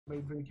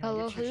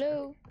Hello,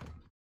 hello.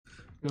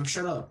 Yo,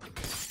 shut up.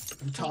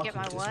 I'm Can you get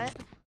my what?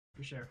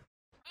 For sure.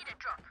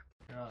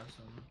 You're awesome.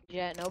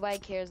 Yeah, nobody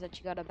cares that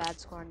you got a bad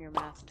score on your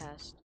math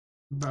test.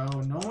 Bro,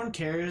 no one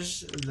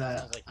cares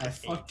that like I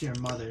fucked your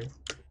mother. Can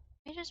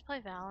you just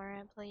play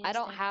Valorant, please? I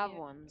don't Thank have you.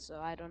 one,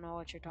 so I don't know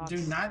what you're talking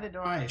Dude, about. neither do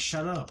I.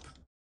 Shut up.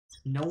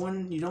 No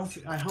one, you don't,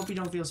 I hope you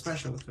don't feel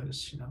special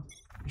because, you know,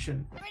 you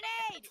shouldn't.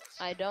 Grenade!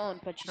 I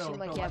don't, but you seem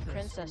like you have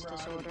princess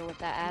disorder with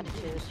that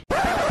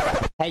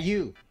attitude. Hey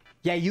you!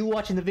 Yeah, you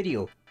watching the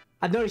video.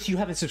 I've noticed you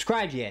haven't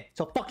subscribed yet,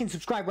 so fucking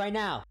subscribe right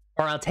now.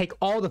 Or I'll take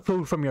all the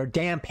food from your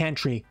damn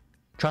pantry.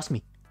 Trust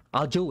me,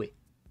 I'll do it.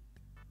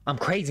 I'm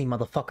crazy,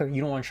 motherfucker. You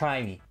don't want to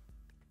try me.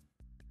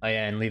 Oh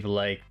yeah, and leave a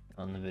like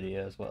on the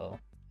video as well.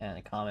 And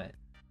a comment.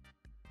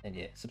 And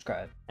yeah,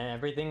 subscribe. And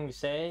everything we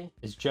say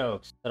is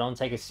jokes, so don't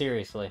take it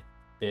seriously,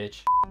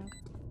 bitch.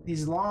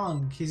 He's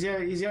long. He's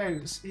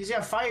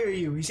gonna fire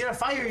you. He's gonna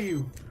fire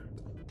you.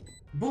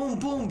 Boom,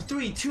 boom.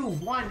 3, 2,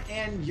 1,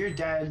 and you're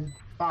dead.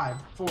 5,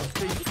 4,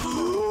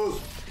 3.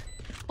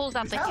 Pulls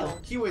out the kill.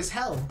 He was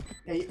hell.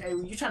 Hey,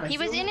 you trying to? He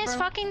was in his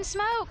fucking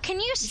smoke. Can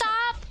you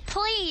stop?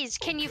 Please,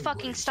 can you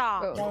fucking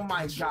stop? Oh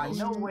my god,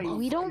 no way.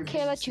 We don't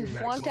care that you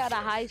flunked out of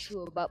high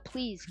school, but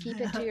please keep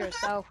it to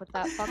yourself with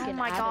that fucking Oh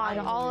my god,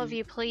 attitude. all of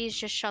you, please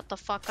just shut the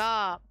fuck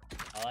up.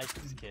 I like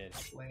this kid.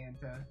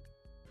 Atlanta.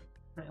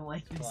 I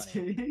like this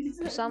Funny. kid.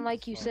 You sound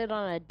like you sit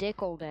on a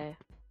dick all day.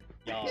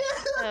 Yo,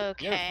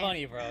 Okay. you're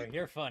funny, bro.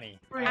 You're funny.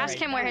 Ask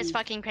him where his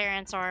fucking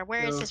parents are.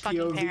 Where is his fucking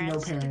POV, parents? no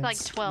He's parents.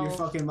 like 12. Your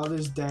fucking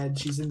mother's dead.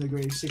 She's in the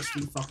grave 6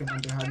 feet fucking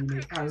under.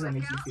 How does that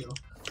make you feel?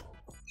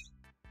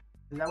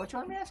 Is that what you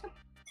want me to ask him?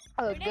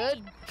 Oh,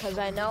 good, because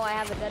I know I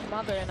have a dead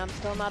mother and I'm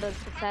still not as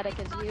pathetic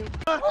as you.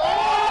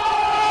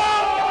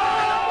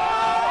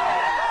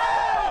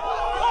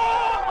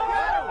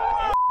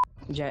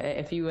 Yeah,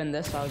 if you win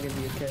this, I'll give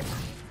you a kiss.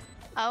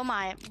 Oh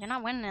my, you're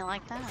not winning it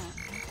like that.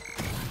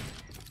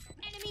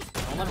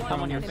 I want to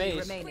come on your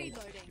face.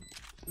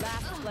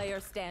 Last player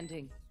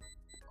standing.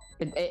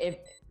 If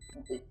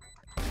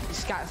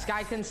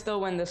Sky can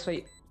still win this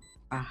week.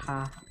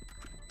 Aha.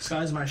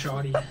 Sky's my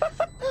shawty.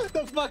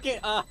 The fucking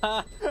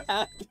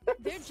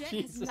Their jet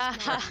Jesus.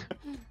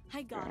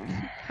 I got it.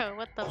 Bro,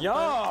 what the fuck?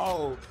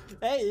 Yo!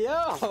 Hey,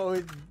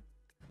 yo!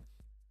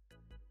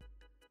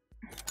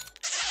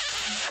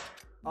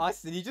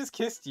 Austin, he just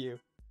kissed you.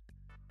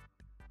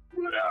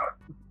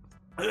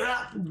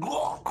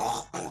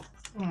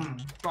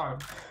 Sorry.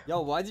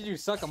 Yo, why did you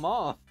suck him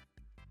off?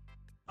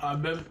 I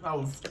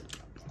was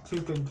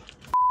freaking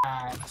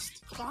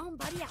fast. Bomb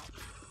buddy out.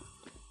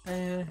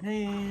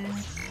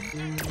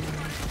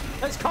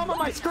 Let's come on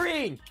my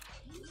screen!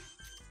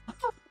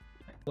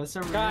 What's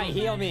a Guy, real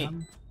heal me.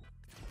 man?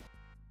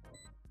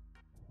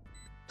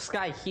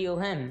 Sky, heal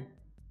him.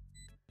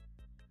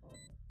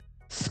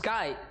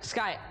 Sky.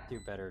 Do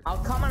better.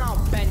 I'll come and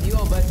I'll bend you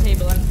over a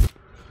table and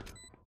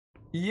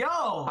Yo!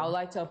 I would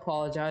like to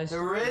apologize The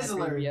for my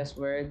Rizzler. previous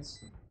words.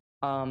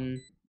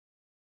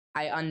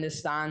 I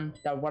understand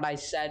that what I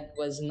said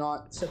was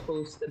not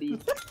supposed to be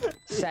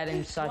said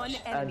in such One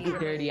a enemy dirty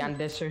remaining. and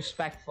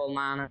disrespectful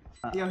manner.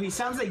 Yo, he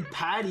sounds like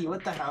Patty.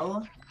 What the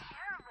hell?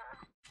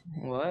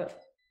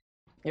 What?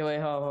 Yo,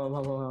 wait, hold.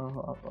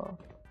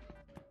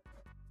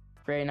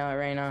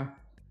 Reyna,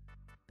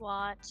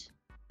 What?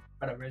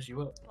 Gotta raise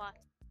you up. What?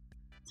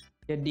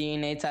 your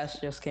DNA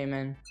test just came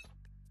in.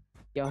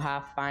 You're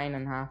half fine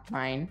and half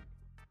mine.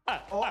 Yeah!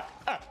 What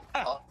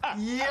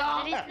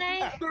did he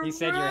say? He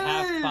said you're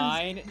half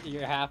fine,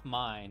 you're half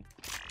mine.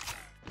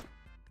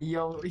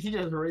 Yo, he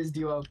just raised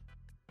you up.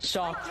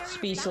 Shocked,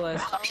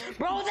 speechless.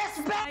 Bro, this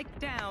back! Spike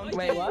down.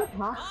 Wait, what?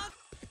 Huh?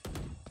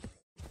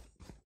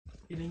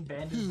 Getting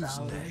banned is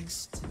valid.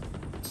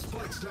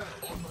 Spike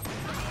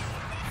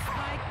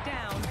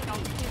down.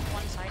 Don't do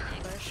one side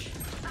push.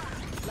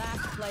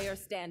 Last player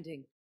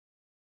standing.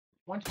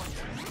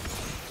 120.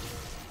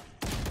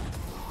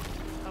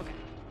 Okay.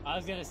 I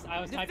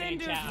was typing in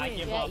Defenders chat, I win.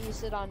 give Yeah, up. you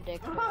sit on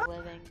dick for a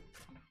living.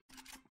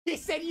 He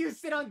said you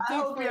sit on I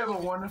hope you have a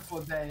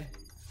wonderful day.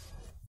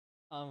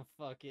 I'm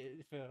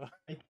fucking Phil.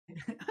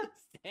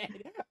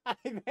 I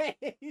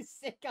made you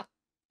sick of.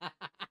 Oh,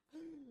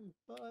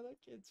 that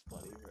kid's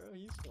funny, bro.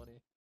 He's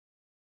funny.